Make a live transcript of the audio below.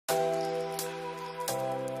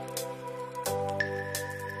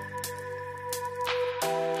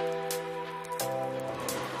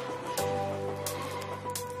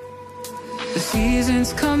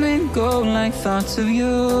seasons come and go like thoughts of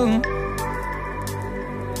you.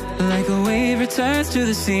 Like a wave returns to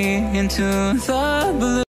the sea, into the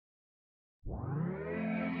blue.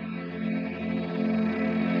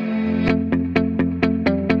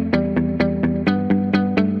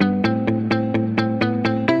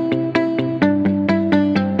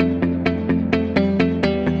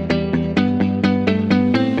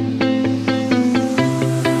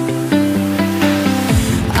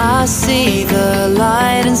 I see the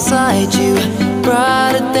light inside you,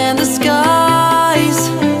 brighter than the skies.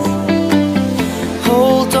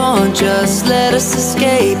 Hold on, just let us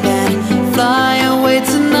escape and fly away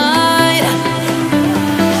tonight.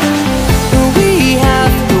 We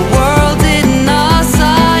have the world in our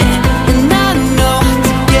sight, and I know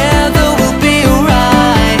together we'll be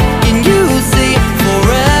alright. Can you see,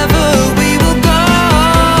 forever we will go.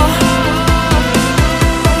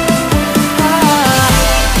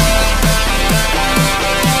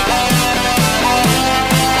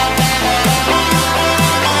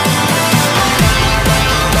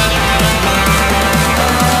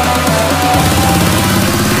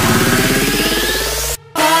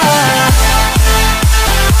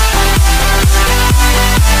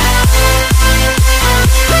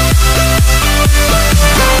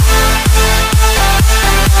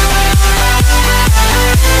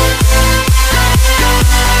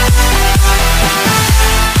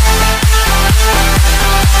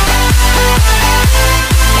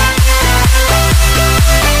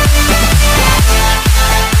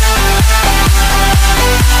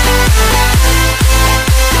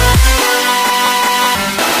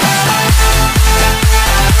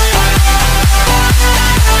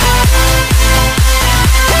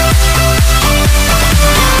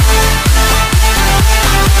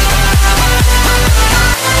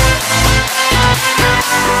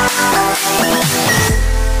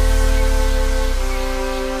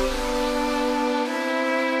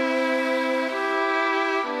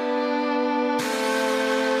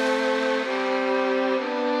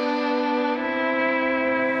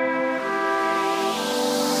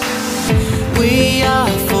 We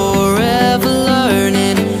are forever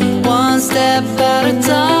learning, one step at a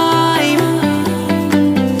time.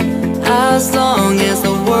 As long as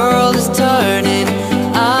the world is turning,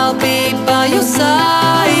 I'll be by your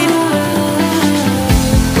side.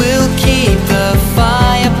 We'll keep the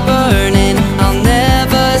fire burning, I'll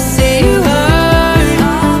never see you hurt.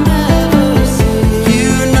 You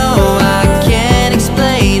know I can't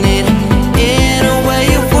explain it in a way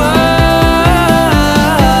of words.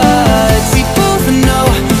 We both know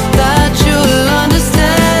that you'll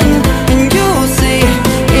understand, and you'll see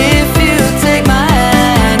if you take my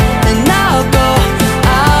hand. And I'll go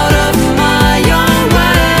out of my own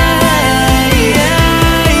way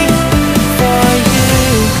for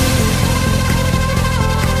you,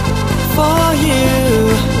 for you.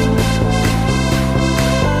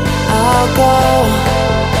 I'll go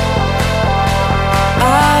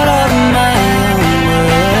out of my own way.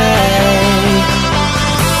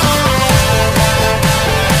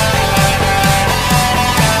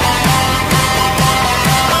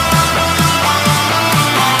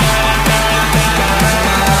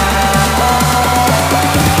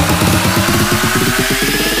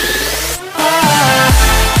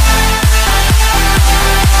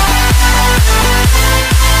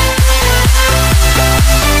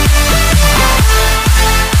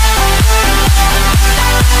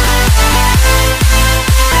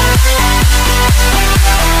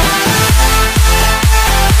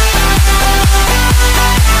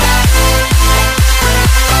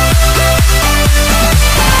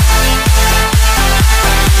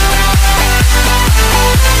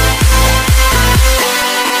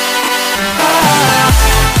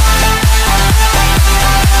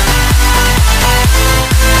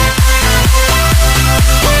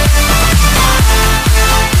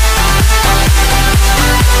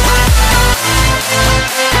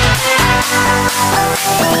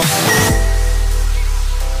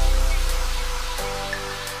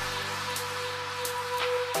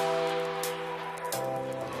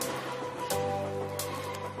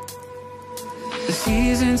 The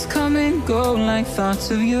seasons come and go like thoughts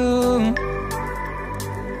of you.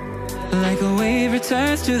 Like a wave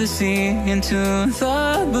returns to the sea, into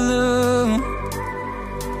the blue.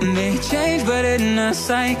 They change but in a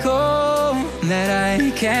cycle that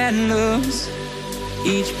I can't lose.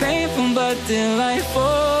 Each painful but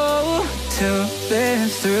delightful to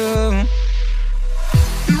live through.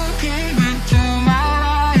 You came into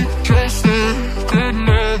my life, just a good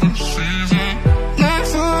another season. Not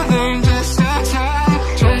for them, just a time,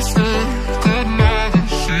 just a good another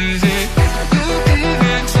season. You came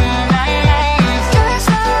into my life.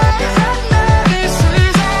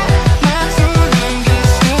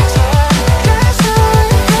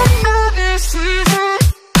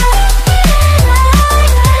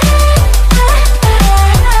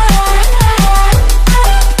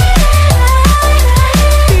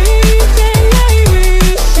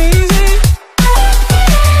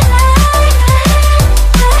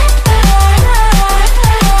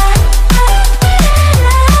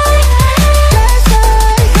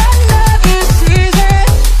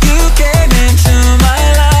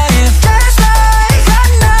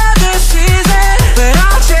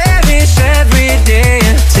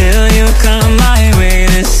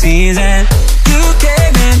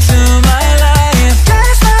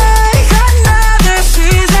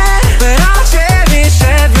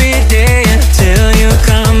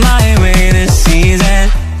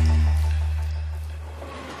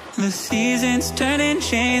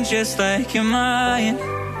 just like you're mine.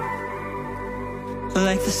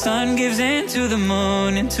 Like the sun gives into the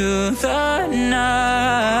moon, into the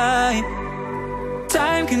night.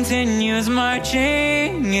 Time continues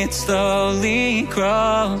marching, it slowly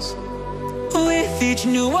crawls. With each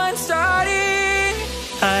new one starting,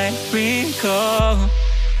 I recall.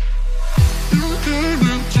 You came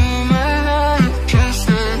into my life just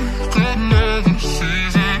like another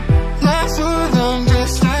season. Not so long,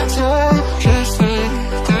 just a time, just like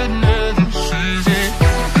another season.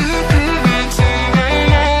 You came into my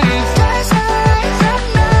life just like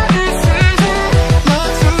another season.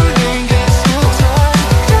 Not so long, just a time,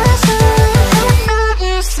 just like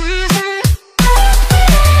another season.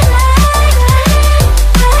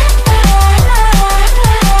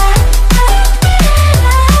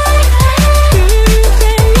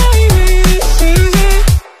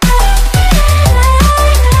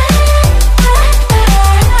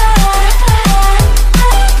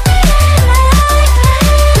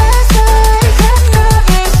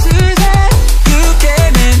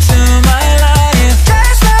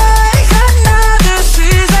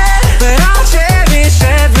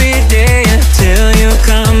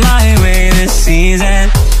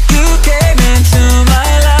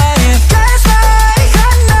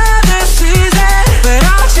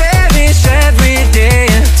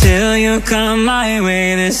 Come my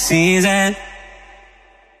way this season.